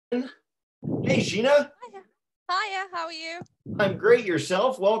Hey, Sheena. Hiya. Hiya, how are you? I'm great.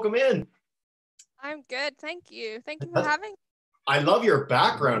 Yourself? Welcome in. I'm good, thank you. Thank you for having me. I love your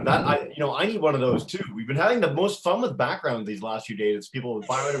background. I need one of those too. We've been having the most fun with backgrounds these last few days. It's people with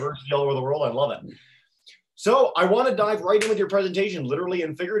biodiversity all over the world. I love it. So I want to dive right in with your presentation, literally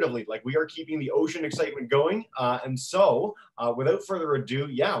and figuratively. Like, we are keeping the ocean excitement going. Without further ado,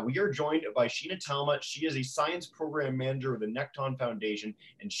 we are joined by Sheena Talma. She is a science program manager with the Nekton Foundation,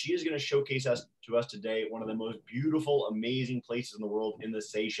 and she is going to showcase to us today one of the most beautiful, amazing places in the world in the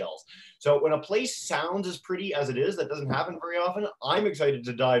Seychelles. So when a place sounds as pretty as it is, that doesn't happen very often, I'm excited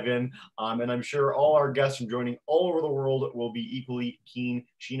to dive in, and I'm sure all our guests from joining all over the world will be equally keen.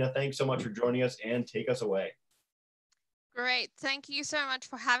 Sheena, thanks so much for joining us, and take us away. Great, thank you so much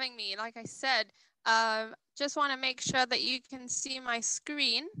for having me. Like I said, just want to make sure that you can see my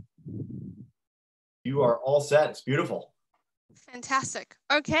screen. You are all set. It's beautiful. Fantastic.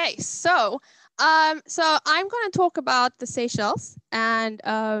 Okay, so I'm going to talk about the Seychelles and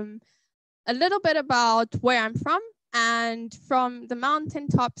a little bit about where I'm from and from the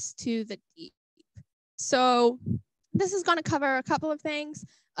mountaintops to the deep. So this is going to cover a couple of things,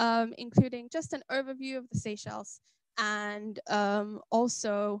 including just an overview of the Seychelles and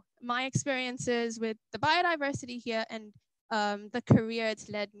also my experiences with the biodiversity here and the career it's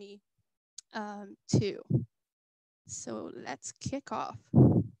led me to. So let's kick off.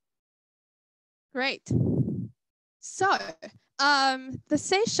 Great. So the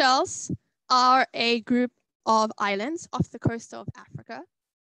Seychelles are a group of islands off the coast of Africa.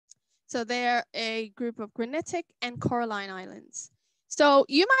 So they're a group of granitic and coralline islands. So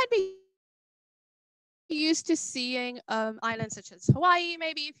you might be used to seeing islands such as Hawaii,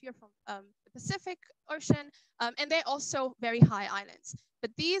 maybe if you're from the Pacific Ocean, and they're also very high islands.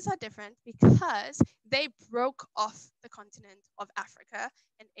 But these are different because they broke off the continent of Africa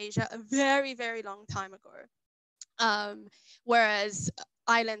and Asia a very, very long time ago. Whereas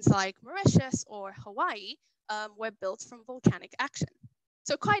islands like Mauritius or Hawaii were built from volcanic action.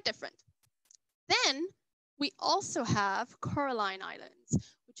 So quite different. Then we also have coralline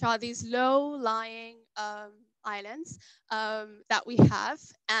islands, which are these low-lying islands that we have,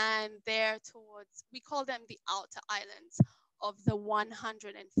 and they're towards, we call them the outer islands of the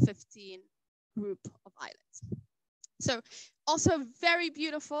 115 group of islands. So also very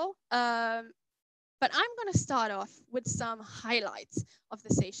beautiful, but I'm going to start off with some highlights of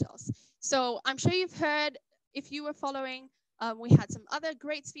the Seychelles. So I'm sure you've heard, if you were following, we had some other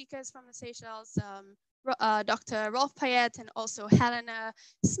great speakers from the Seychelles, Dr. Rolf Payet and also Helena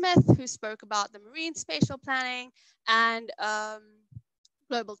Smith, who spoke about the marine spatial planning and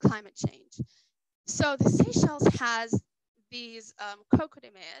global climate change. So the Seychelles has these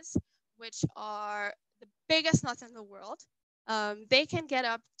crocodiles, which are the biggest nuts in the world. They can get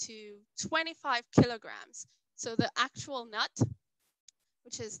up to 25 kilograms. So the actual nut,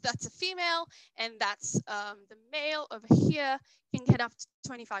 that's a female, and that's the male over here, can get up to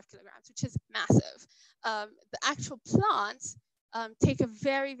 25 kilograms, which is massive. The actual plants take a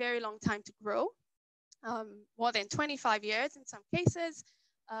very, very long time to grow, more than 25 years in some cases,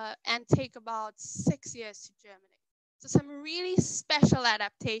 and take about 6 years to germinate. So some really special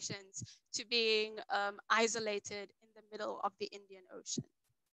adaptations to being isolated in the middle of the Indian Ocean.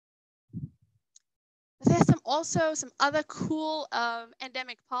 There's also some other cool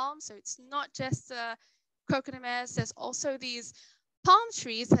endemic palms. So it's not just crocodiles. There's also these palm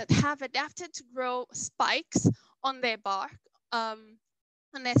trees that have adapted to grow spikes on their bark, on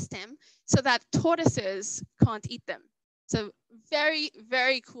their stem, so that tortoises can't eat them. So very,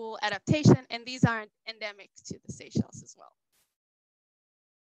 very cool adaptation. And these are endemic to the Seychelles as well.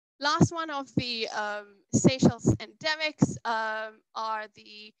 Last one of the Seychelles endemics are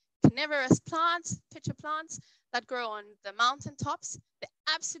the carnivorous plants, pitcher plants that grow on the mountaintops. They're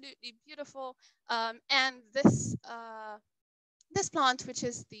absolutely beautiful. And this plant, which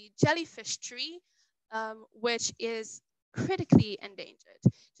is the jellyfish tree, which is critically endangered,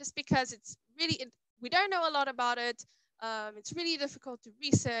 just because it's really, we don't know a lot about it. It's really difficult to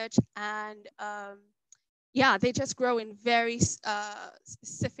research, and they just grow in very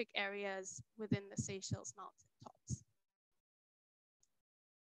specific areas within the Seychelles mountaintops.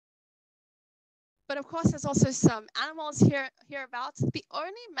 But of course, there's also some animals hereabouts. The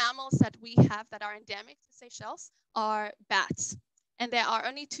only mammals that we have that are endemic to Seychelles are bats. And there are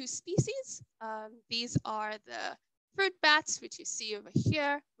only 2 species. These are the fruit bats, which you see over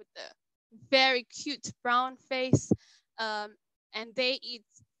here with the very cute brown face. And they eat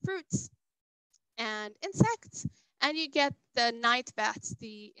fruits and insects. And you get the night bats,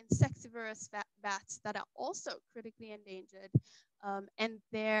 the insectivorous bats that are also critically endangered. and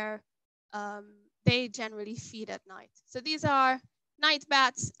they generally feed at night. So these are night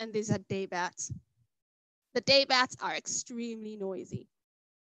bats and these are day bats. The day bats are extremely noisy.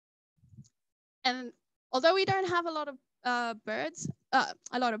 And although we don't have a lot of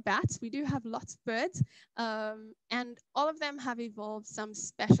a lot of bats, we do have lots of birds, and all of them have evolved some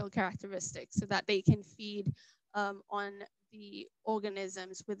special characteristics so that they can feed on the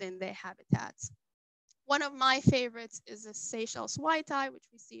organisms within their habitats. One of my favorites is the Seychelles white-eye, which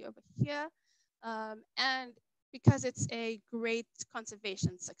we see over here, and because it's a great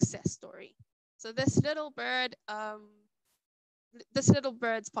conservation success story. So this little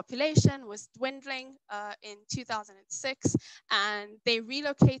bird's population was dwindling in 2006, and they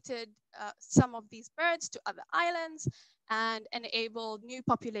relocated some of these birds to other islands and enabled new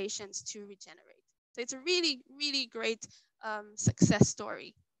populations to regenerate. So it's a really, really great success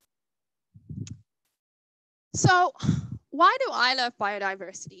story. So why do I love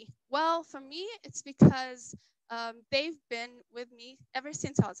biodiversity? Well, for me, it's because they've been with me ever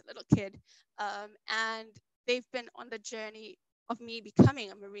since I was a little kid, and they've been on the journey of me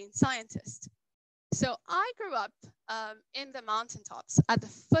becoming a marine scientist. So I grew up in the mountaintops at the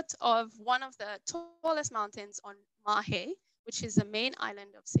foot of one of the tallest mountains on Mahé, which is the main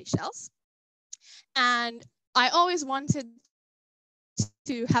island of Seychelles. And I always wanted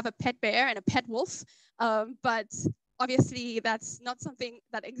to have a pet bear and a pet wolf, but obviously that's not something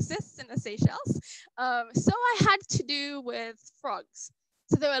that exists in the Seychelles. So I had to do with frogs.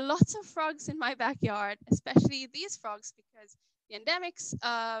 So there were lots of frogs in my backyard, especially these frogs, because the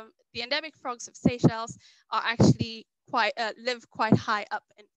endemic frogs of Seychelles are actually live quite high up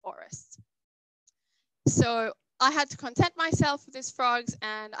in forests. So I had to content myself with these frogs,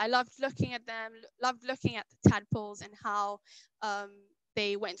 and I loved looking at them, loved looking at the tadpoles and how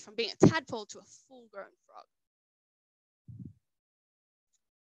they went from being a tadpole to a full-grown frog.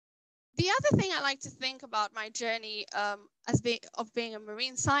 The other thing I like to think about my journey of being a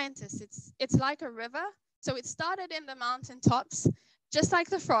marine scientist, it's like a river. So it started in the mountaintops, just like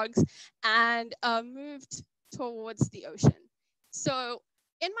the frogs, and moved towards the ocean. So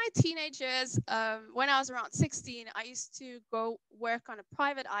in my teenage years, when I was around 16, I used to go work on a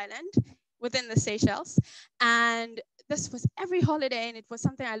private island within the Seychelles. And this was every holiday, and it was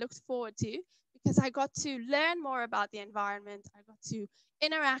something I looked forward to because I got to learn more about the environment. I got to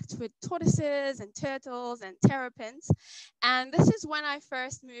interact with tortoises and turtles and terrapins. And this is when I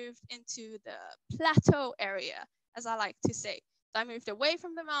first moved into the plateau area, as I like to say. So I moved away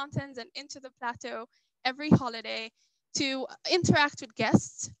from the mountains and into the plateau every holiday to interact with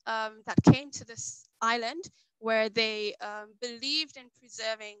guests that came to this island where they believed in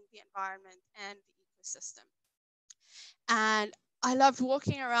preserving the environment and the ecosystem. And I loved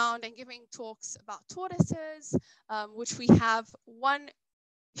walking around and giving talks about tortoises, which we have one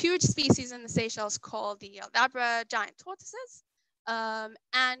huge species in the Seychelles called the Aldabra giant tortoises,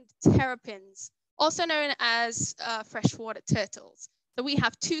 and terrapins, also known as freshwater turtles. So we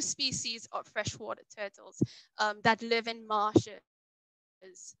have two species of freshwater turtles that live in marshes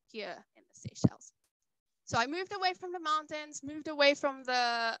here in the Seychelles. So I moved away from the mountains, moved away from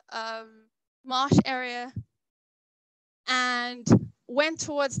the marsh area, and went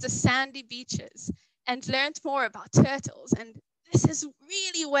towards the sandy beaches and learned more about turtles. And this is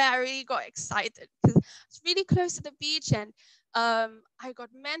really where I really got excited because it's really close to the beach, and I got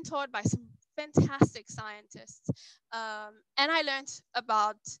mentored by some fantastic scientists. And I learned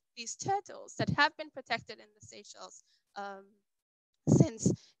about these turtles that have been protected in the Seychelles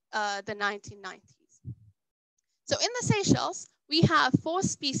since the 1990s. So in the Seychelles, we have 4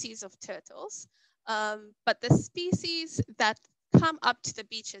 species of turtles, but the species that come up to the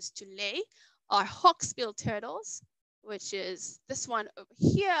beaches to lay are hawksbill turtles, which is this one over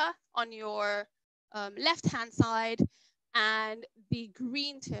here on your left-hand side, and the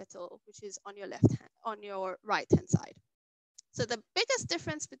green turtle, which is on your right-hand side. So the biggest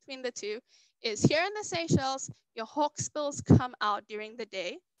difference between the two is here in the Seychelles, your hawksbills come out during the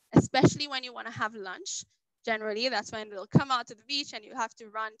day, especially when you want to have lunch. Generally, that's when they'll come out to the beach and you have to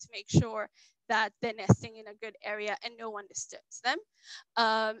run to make sure that they're nesting in a good area and no one disturbs them.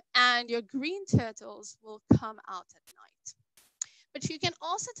 And your green turtles will come out at night. But you can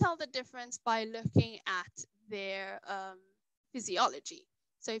also tell the difference by looking at their physiology.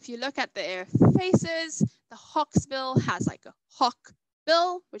 So if you look at their faces, the hawksbill has like a hawk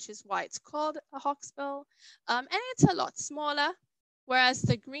bill, which is why it's called a hawksbill. And it's a lot smaller, whereas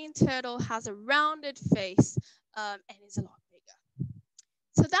the green turtle has a rounded face and is a lot bigger.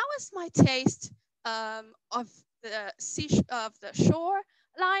 So that was my taste of the shore.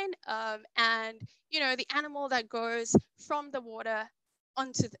 I'd line, and the animal that goes from the water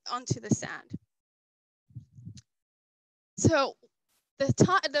onto the sand. So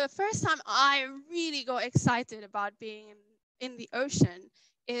the first time I really got excited about being in the ocean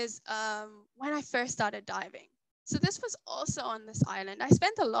is when I first started diving. So this was also on this island. I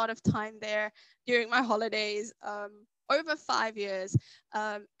spent a lot of time there during my holidays, over 5 years,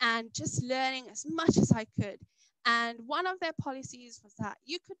 and just learning as much as I could. And one of their policies was that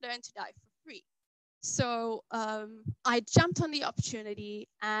you could learn to dive for free. So I jumped on the opportunity,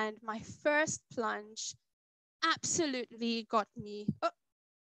 and my first plunge absolutely got me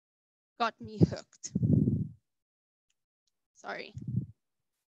hooked. Sorry.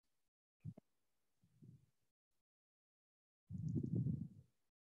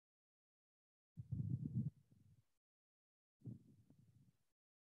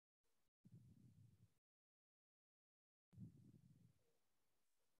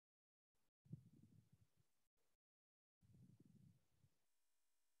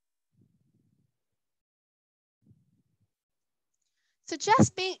 So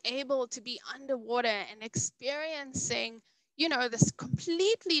just being able to be underwater and experiencing, this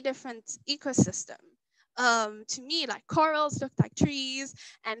completely different ecosystem. To me, like corals looked like trees,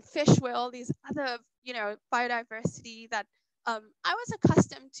 and fish were all these other, biodiversity that I was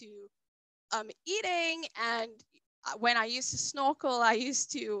accustomed to eating. And when I used to snorkel, I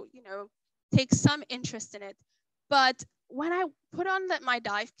used to, take some interest in it. But when I put on my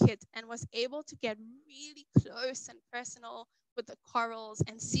dive kit and was able to get really close and personal with the corals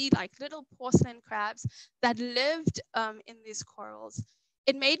and see like little porcelain crabs that lived in these corals,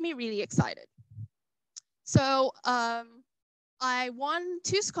 it made me really excited. So I won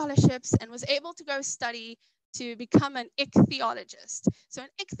 2 scholarships and was able to go study to become an ichthyologist. So an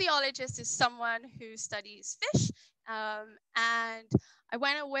ichthyologist is someone who studies fish, and I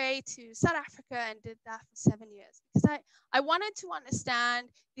went away to South Africa and did that for 7 years because I wanted to understand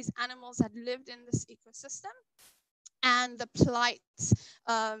these animals that lived in this ecosystem and the plights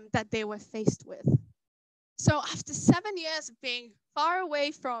that they were faced with. So after 7 years of being far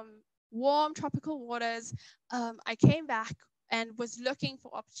away from warm tropical waters, I came back and was looking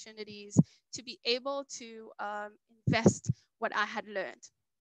for opportunities to be able to invest what I had learned.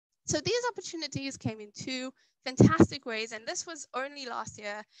 So these opportunities came in 2 fantastic ways, and this was only last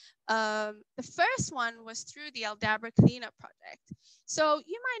year. The first one was through the Aldabra Cleanup Project. So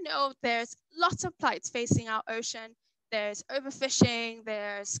you might know there's lots of plights facing our ocean. There's overfishing,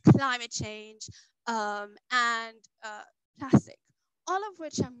 there's climate change, and plastic, all of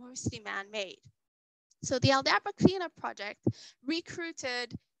which are mostly man-made. So the Aldabra Cleanup Project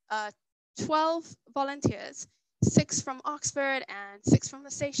recruited 12 volunteers, 6 from Oxford and 6 from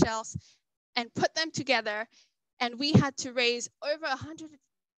the Seychelles, and put them together. And we had to raise over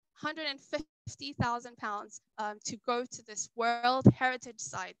 150,000 pounds to go to this World Heritage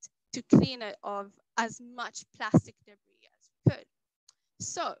Site to clean it of as much plastic debris as we could.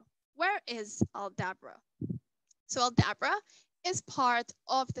 So where is Aldabra? So Aldabra is part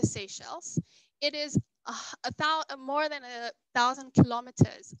of the Seychelles. It is more than 1,000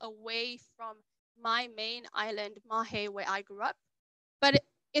 kilometers away from my main island, Mahe, where I grew up. But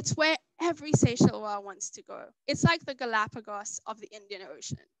it's where every Seychellois wants to go. It's like the Galapagos of the Indian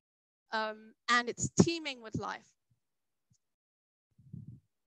Ocean. And it's teeming with life.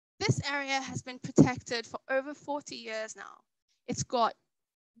 This area has been protected for over 40 years now. It's got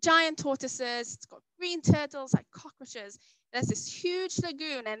giant tortoises, it's got green turtles like cockroaches. There's this huge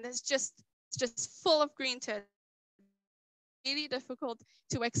lagoon, and it's just full of green turtles. It's really difficult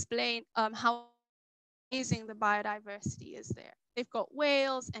to explain how amazing the biodiversity is there. They've got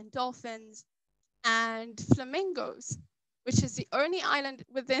whales and dolphins and flamingos, which is the only island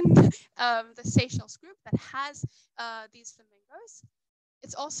within the Seychelles group that has these flamingos.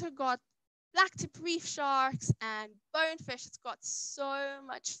 It's also got black-tip reef sharks and bonefish. It's got so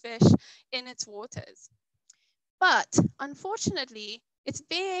much fish in its waters. But unfortunately, it's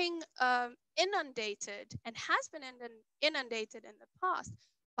being inundated and has been inundated in the past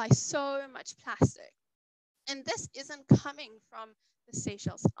by so much plastic. And this isn't coming from the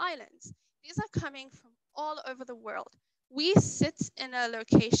Seychelles Islands. These are coming from all over the world. We sit in a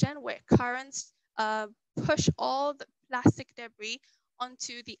location where currents push all the plastic debris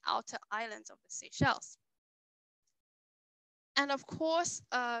onto the outer islands of the Seychelles. And of course,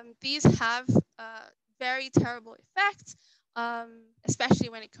 these have very terrible effects, especially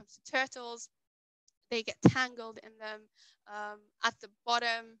when it comes to turtles. They get tangled in them. At the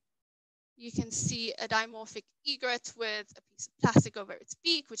bottom, you can see a dimorphic egret with a piece of plastic over its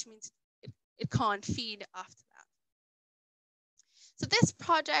beak, which means it can't feed after that. So this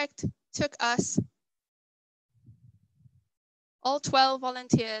project took us, all 12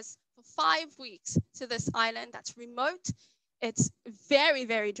 volunteers, for 5 weeks to this island that's remote. It's very,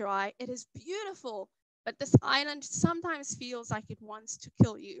 very dry. It is beautiful, but this island sometimes feels like it wants to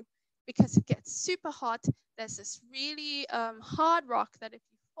kill you because it gets super hot. There's this really hard rock that if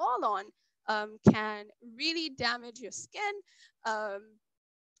you fall on can really damage your skin.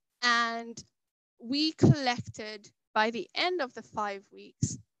 And we collected, by the end of the 5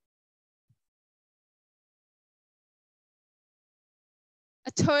 weeks,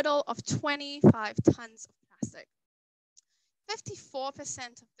 a total of 25 tons of plastic.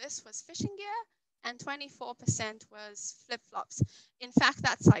 54% of this was fishing gear and 24% was flip-flops. In fact,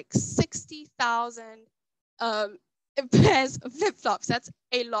 that's like 60,000 pairs of flip-flops. That's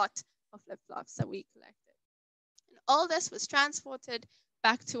a lot of flip-flops that we collected. And all this was transported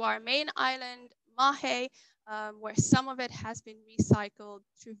back to our main island, Mahe, where some of it has been recycled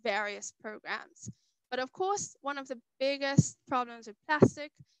through various programs. But of course, one of the biggest problems with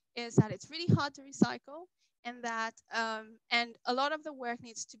plastic is that it's really hard to recycle, and that and a lot of the work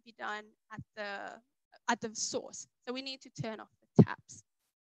needs to be done at the source. So we need to turn off the taps.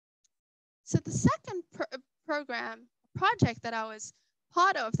 So the second project that I was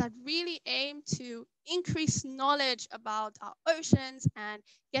part of that really aimed to increase knowledge about our oceans and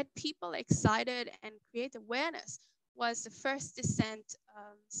get people excited and create awareness was the first descent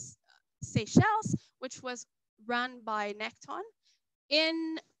Seychelles, which was run by Nekton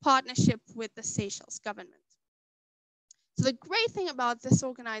in partnership with the Seychelles government. So the great thing about this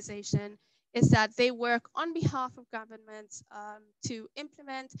organization is that they work on behalf of governments to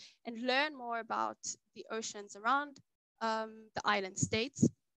implement and learn more about the oceans around the island states,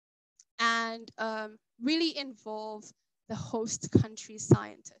 and really involve the host country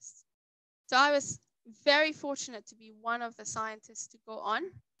scientists. So I was very fortunate to be one of the scientists to go on.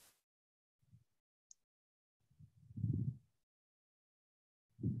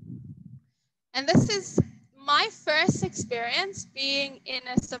 And this is my first experience being in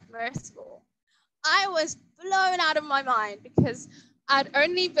a submersible. I was blown out of my mind because I'd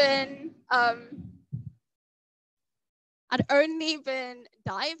only been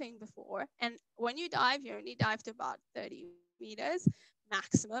diving before, and when you dive, you only dive to about 30 meters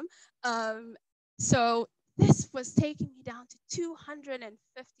maximum. So this was taking me down to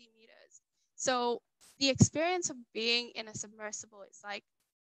 250 meters. So the experience of being in a submersible is like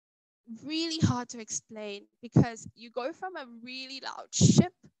really hard to explain, because you go from a really loud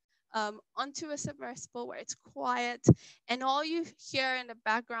ship onto a submersible where it's quiet, and all you hear in the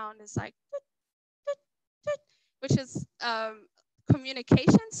background is like, which is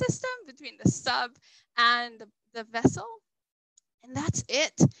communication system between the sub and the vessel, and that's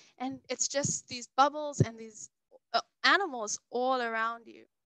it. And it's just these bubbles and these animals all around you.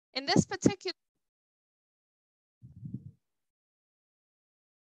 In this particular,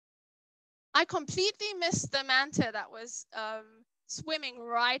 I completely missed the manta that was swimming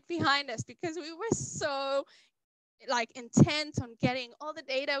right behind us, because we were so like intent on getting all the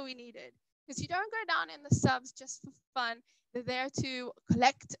data we needed. Because you don't go down in the subs just for fun. They're there to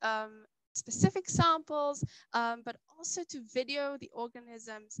collect specific samples, but also to video the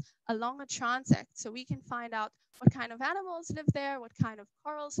organisms along a transect, so we can find out what kind of animals live there, what kind of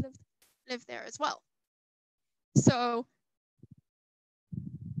corals live there as well. So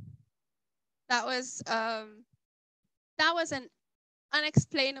that was an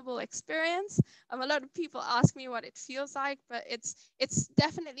unexplainable experience. A lot of people ask me what it feels like, but it's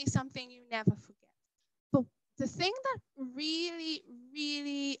definitely something you never forget. But the thing that really,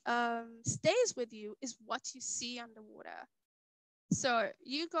 really stays with you is what you see underwater. So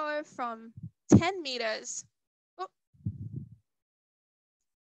you go from 10 meters. Oh.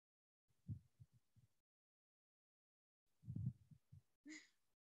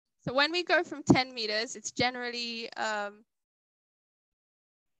 So when we go from 10 meters, it's generally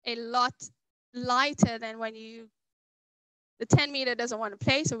a lot lighter than when the 10 meter doesn't want to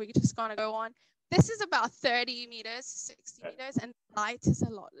play, so we're just gonna go on. This is about 30 meters, 60 meters, and light is a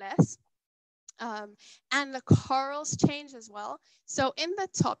lot less. And the corals change as well. So in the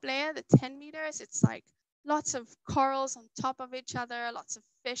top layer, the 10 meters, it's like lots of corals on top of each other, lots of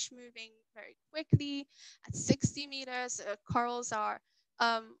fish moving very quickly. At 60 meters, corals are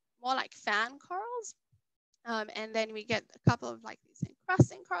more like fan corals. And then we get a couple of like these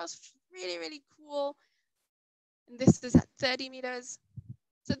encrusting corals, which is really, really cool. And this is at 30 meters.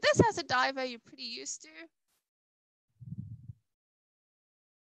 So this, as a diver, you're pretty used to.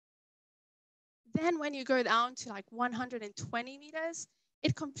 Then when you go down to like 120 meters,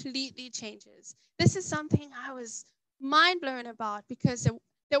 it completely changes. This is something I was mind blown about, because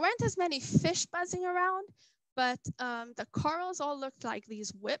there weren't as many fish buzzing around, but the corals all looked like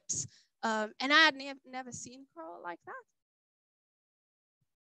these whips. And I had never seen coral like that.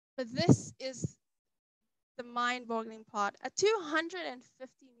 But this is the mind-boggling part. At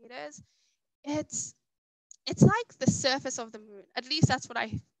 250 meters, it's like the surface of the moon. At least that's what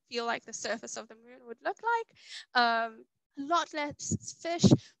I feel like the surface of the moon would look like. A lot less fish,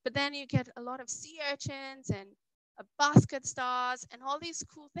 but then you get a lot of sea urchins and basket stars and all these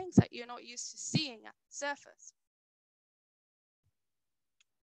cool things that you're not used to seeing at the surface.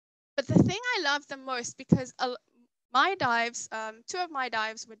 But the thing I love the most, because my dives, 2 of my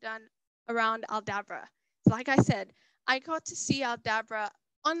dives were done around Aldabra. So like I said, I got to see Aldabra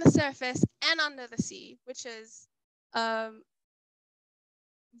on the surface and under the sea, which is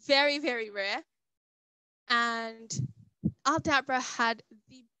very, very rare. And Aldabra had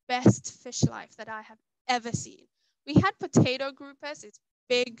the best fish life that I have ever seen. We had potato groupers, it's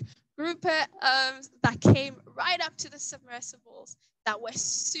big grouper that came right up to the submersibles that were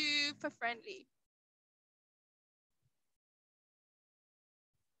super friendly.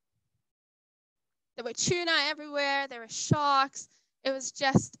 There were tuna everywhere, there were sharks. It was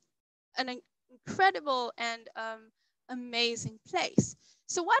just an incredible and amazing place.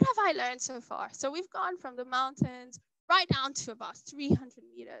 So what have I learned so far? So we've gone from the mountains right down to about 300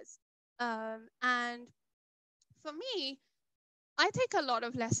 meters. And for me, I take a lot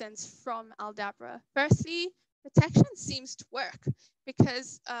of lessons from Aldabra. Firstly, protection seems to work,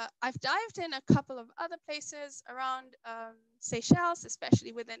 because I've dived in a couple of other places around Seychelles,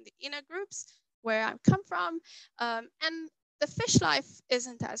 especially within the inner groups where I come from, and the fish life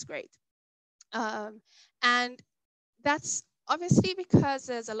isn't as great. And that's obviously because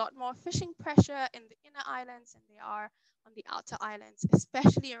there's a lot more fishing pressure in the inner islands than there are on the outer islands,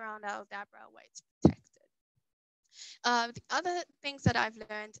 especially around Aldabra where it's protected. The other things that I've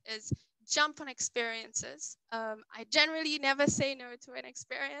learned is jump on experiences. I generally never say no to an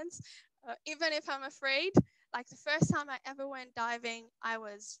experience, even if I'm afraid. Like the first time I ever went diving, I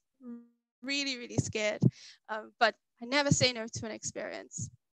was really, really scared, but I never say no to an experience.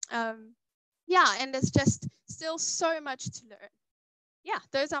 Yeah, and there's just still so much to learn. Yeah,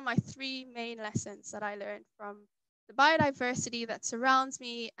 those are my 3 main lessons that I learned from the biodiversity that surrounds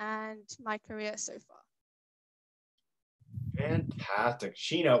me and my career so far. Fantastic.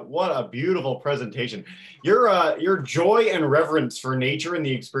 Sheena, what a beautiful presentation. Your joy and reverence for nature and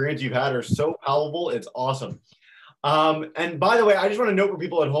the experience you've had are so palpable. It's awesome. And by the way, I just want to note for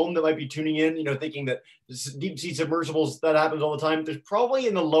people at home that might be tuning in, thinking that deep sea submersibles, that happens all the time. There's probably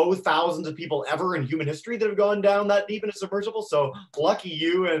in the low thousands of people ever in human history that have gone down that deep in a submersible. So lucky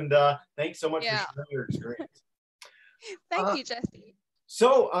you, and thanks so much for sharing your experience. Thank you, Jesse.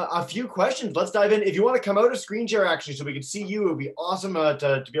 So a few questions. Let's dive in. If you want to come out of screen share, actually, so we can see you, it would be awesome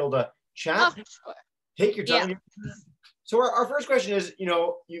to be able to chat. Oh, sure. Take your time. Yeah. So our first question is,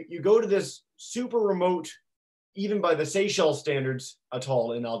 you go to this super remote, even by the Seychelles standards,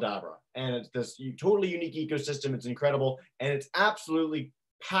 atoll in Aldabra. And it's this totally unique ecosystem. It's incredible. And it's absolutely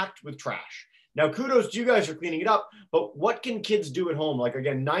packed with trash. Now, kudos to you guys for cleaning it up, but what can kids do at home? Like,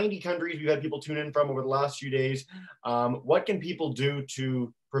 again, 90 countries we've had people tune in from over the last few days. What can people do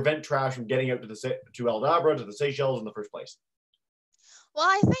to prevent trash from getting out to Aldabra, to the Seychelles in the first place? Well,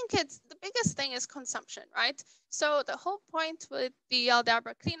 I think the biggest thing is consumption, right? So the whole point with the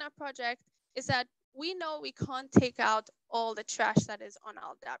Aldabra cleanup project is that we know we can't take out all the trash that is on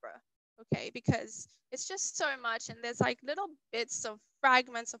Aldabra, okay? Because it's just so much, and there's like little bits of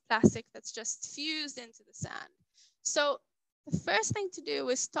fragments of plastic that's just fused into the sand. So the first thing to do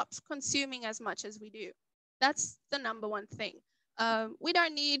is stop consuming as much as we do. That's the #1 thing. We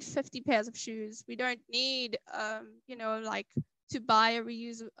don't need 50 pairs of shoes. We don't need, like to buy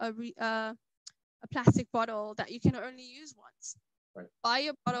a plastic bottle that you can only use once. Right. Buy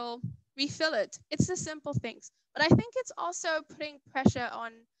your bottle, refill it. It's the simple things. But I think it's also putting pressure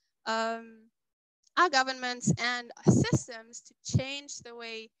on our governments and our systems to change the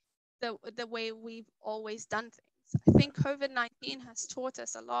way we've always done things. I think COVID-19 has taught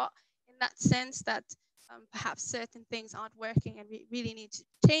us a lot in that sense, that perhaps certain things aren't working, and we really need to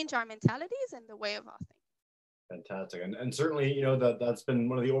change our mentalities and the way of our thinking. Fantastic. And certainly, that's been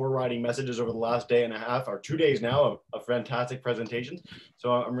one of the overriding messages over the last day and a half, or 2 days now, of fantastic presentations.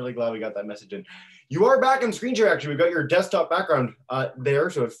 So I'm really glad we got that message in. You are back on screen share, actually. We've got your desktop background there.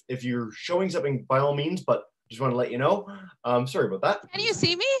 So if you're showing something, by all means, but just want to let you know. Sorry about that. Can you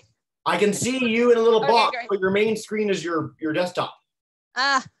see me? I can see you in a little box, great. But your main screen is your desktop.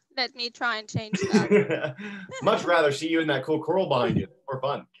 Let me try and change that. Much rather see you in that cool coral behind you. For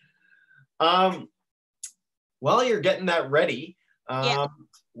fun. While you're getting that ready, Yeah.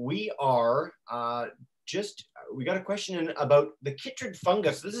 we are we got a question in about the chytrid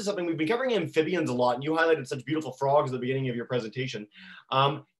fungus. This is something we've been covering amphibians a lot, and you highlighted such beautiful frogs at the beginning of your presentation.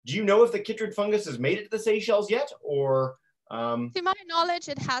 Do you know if the chytrid fungus has made it to the Seychelles yet, or? To my knowledge,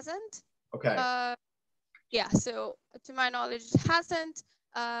 it hasn't. Okay. Yeah, so to my knowledge, it hasn't.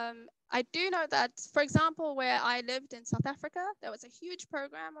 I do know that, for example, where I lived in South Africa, there was a huge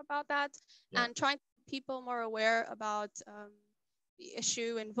program about that, and trying to make people more aware about the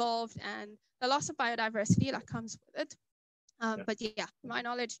issue involved and the loss of biodiversity that comes with it. But yeah, to my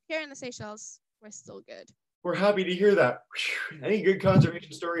knowledge, here in the Seychelles, we're still good. We're happy to hear that. Any good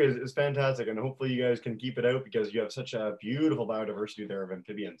conservation story is fantastic, and hopefully you guys can keep it out because you have such a beautiful biodiversity there of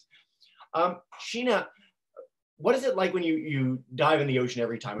amphibians. Sheena, what is it like when you dive in the ocean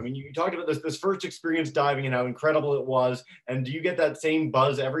every time? I mean, you talked about this first experience diving and how incredible it was. And do you get that same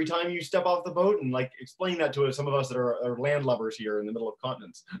buzz every time you step off the boat? And like, explain that to some of us that are land lovers here in the middle of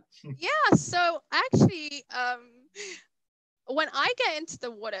continents. Yeah, so actually, when I get into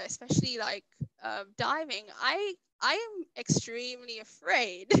the water, especially like diving, I am extremely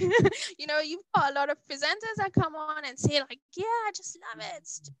afraid. You know, you've got a lot of presenters that come on and say like, yeah, I just love it.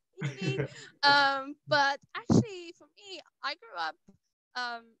 It's easy. But actually for me, I grew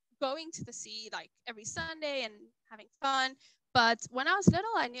up going to the sea like every Sunday and having fun. But when I was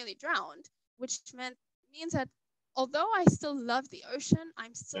little, I nearly drowned, which means that although I still love the ocean,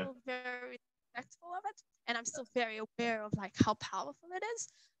 I'm still very respectful of it, and I'm still very aware of like how powerful it is.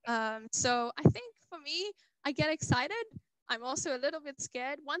 So I think for me, I get excited. I'm also a little bit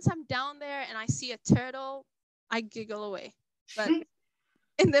scared. Once I'm down there and I see a turtle, I giggle away. But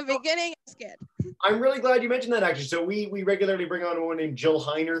in the beginning, I'm scared. I'm really glad you mentioned that, actually. So we regularly bring on a woman named Jill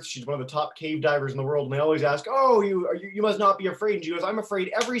Heinerth. She's one of the top cave divers in the world, and they always ask, "Oh, you must not be afraid." And she goes, "I'm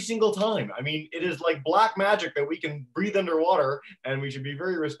afraid every single time. I mean, it is like black magic that we can breathe underwater, and we should be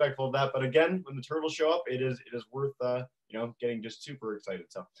very respectful of that. But again, when the turtles show up, it is worth getting just super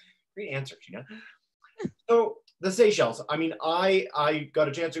excited." So, great answer, Sheena. So the Seychelles. I mean, I got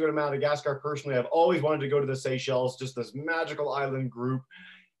a chance to go to Madagascar personally. I've always wanted to go to the Seychelles, just this magical island group.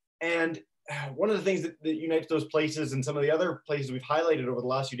 And one of the things that unites those places and some of the other places we've highlighted over the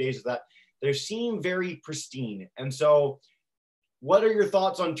last few days is that they seem very pristine. And so what are your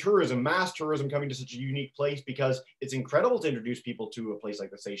thoughts on tourism, mass tourism coming to such a unique place? Because it's incredible to introduce people to a place like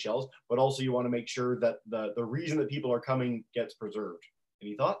the Seychelles, but also you want to make sure that the reason that people are coming gets preserved.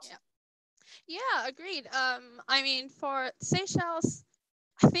 Any thoughts? Yeah, agreed. I mean, for Seychelles,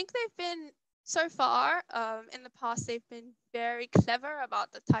 I think they've been so far in the past, they've been very clever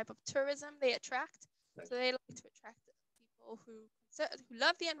about the type of tourism they attract. So they like to attract people who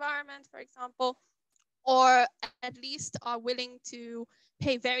love the environment, for example, or at least are willing to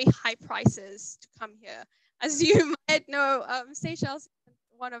pay very high prices to come here. As you might know, Seychelles is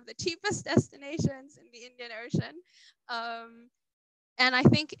one of the cheapest destinations in the Indian Ocean. And I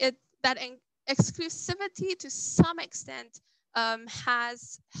think that exclusivity to some extent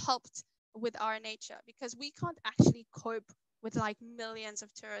has helped with our nature, because we can't actually cope with like millions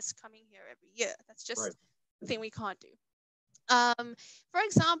of tourists coming here every year. That's just the thing we can't do. For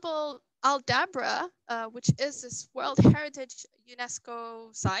example, Aldabra, which is this World Heritage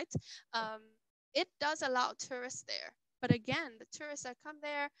UNESCO site, it does allow tourists there. But again, the tourists that come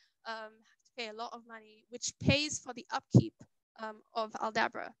there have to pay a lot of money, which pays for the upkeep of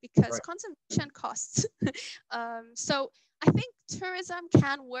Aldabra, because conservation costs. So I think tourism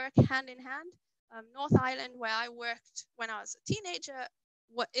can work hand in hand. North Island, where I worked when I was a teenager,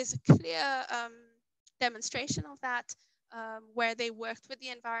 is a clear demonstration of that, where they worked with the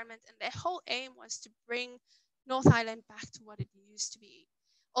environment, and their whole aim was to bring North Island back to what it used to be.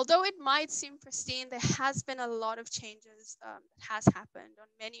 Although it might seem pristine, there has been a lot of changes that has happened on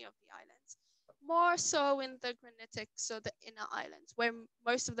many of the islands. More so in the granitic, so the inner islands, where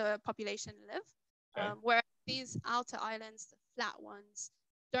most of the population live, where these outer islands, the flat ones,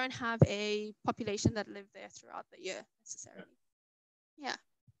 don't have a population that live there throughout the year necessarily. Yeah.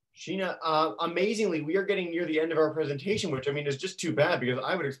 Sheena, amazingly, we are getting near the end of our presentation, which I mean is just too bad because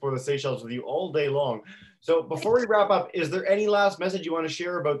I would explore the Seychelles with you all day long. So before we wrap up, is there any last message you want to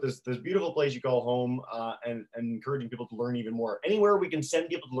share about this beautiful place you call home, and encouraging people to learn even more? Anywhere we can send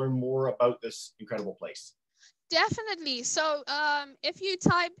people to learn more about this incredible place? Definitely. So if you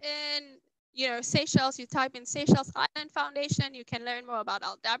type in, Seychelles, you type in Seychelles Island Foundation, you can learn more about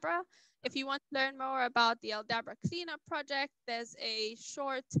Aldabra. If you want to learn more about the Aldabra Cleanup Project, there's a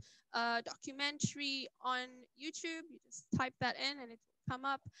short documentary on YouTube. You just type that in and it will come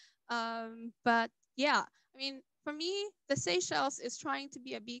up. But yeah, I mean, for me, the Seychelles is trying to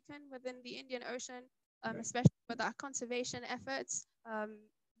be a beacon within the Indian Ocean. especially with our conservation efforts.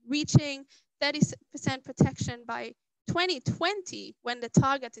 Reaching 30% protection by 2020, when the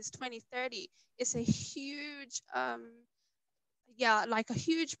target is 2030, is a huge, like a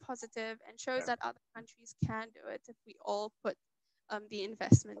huge positive, and shows that other countries can do it if we all put the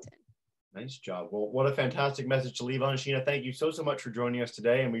investment in. Nice job. Well, what a fantastic message to leave on, Sheena. Thank you so much for joining us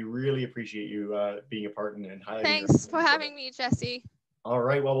today, and we really appreciate you being a part and highlighting. Thanks for having me, Jesse. All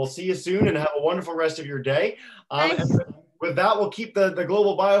right. Well, we'll see you soon, and have a wonderful rest of your day. Thanks. And with that, we'll keep the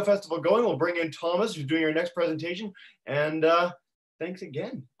Global Bio Festival going. We'll bring in Thomas, who's doing our next presentation. And thanks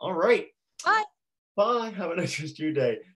again. All right. Bye. Bye. Have a nice rest of your day.